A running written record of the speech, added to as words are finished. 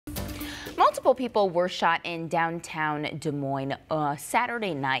Multiple people were shot in downtown Des Moines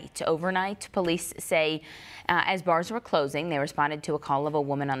Saturday night. Overnight, police say as bars were closing, they responded to a call of a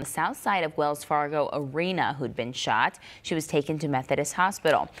woman on the south side of Wells Fargo Arena who'd been shot. She was taken to Methodist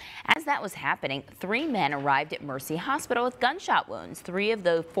Hospital. As that was happening, 3 men arrived at Mercy Hospital with gunshot wounds. 3 of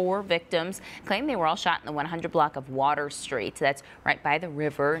the 4 victims claim they were all shot in the 100 block of Water Street. That's right by the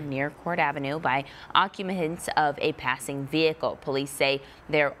river near Court Avenue by occupants of a passing vehicle. Police say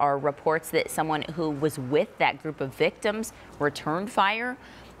there are reports that someone who was with that group of victims returned fire.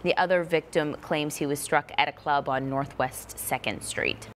 The other victim claims he was struck at a club on Northwest 2nd Street.